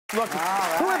Look,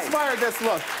 who inspired this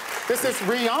look? This is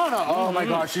Rihanna. Oh my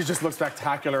gosh, she just looks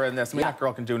spectacular in this. I mean, that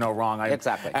girl can do no wrong.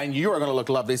 Exactly. And you are going to look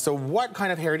lovely. So what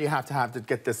kind of hair do you have to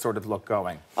get this sort of look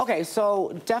going? Okay,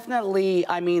 so definitely,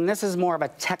 I mean, this is more of a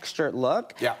textured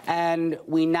look. Yeah. And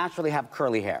we naturally have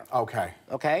curly hair. Okay.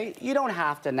 Okay? You don't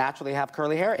have to naturally have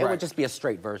curly hair. It would just be a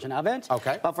straight version of it.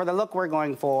 Okay. But for the look we're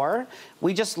going for,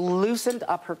 we just loosened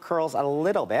up her curls a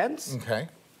little bit. Okay.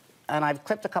 And I've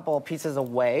clipped a couple of pieces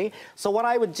away. So what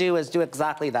I would do is do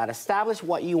exactly that. Establish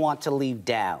what you want to leave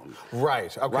down.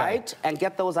 Right, okay. Right? And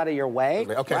get those out of your way.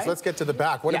 Okay, right? so let's get to the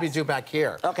back. What did we do back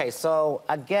here? Okay, so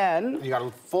again... You got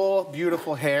a full,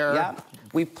 beautiful hair. Yeah.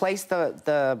 We placed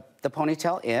the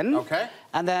ponytail in. Okay.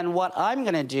 And then what I'm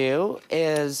gonna do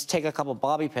is take a couple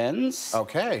bobby pins.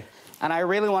 Okay. And I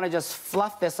really wanna just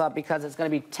fluff this up because it's gonna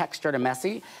be textured and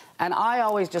messy. And I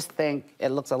always just think it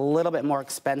looks a little bit more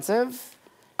expensive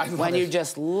when you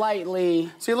just lightly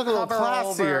so you look a little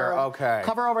classier. Okay.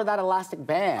 Cover over that elastic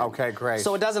band. Okay, great.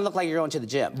 So it doesn't look like you're going to the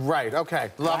gym. Right, okay,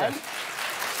 love it.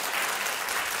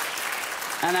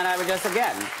 And then I would just,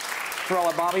 again, throw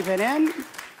a bobby pin in,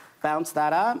 bounce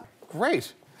that up.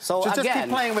 Great. So just keep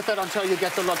playing with it until you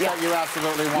get the look that you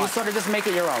absolutely want. You sort of just make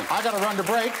it your own. I got to run to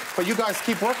break, but you guys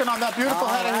keep working on that beautiful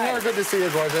head and hair. Good to see you,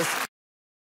 gorgeous.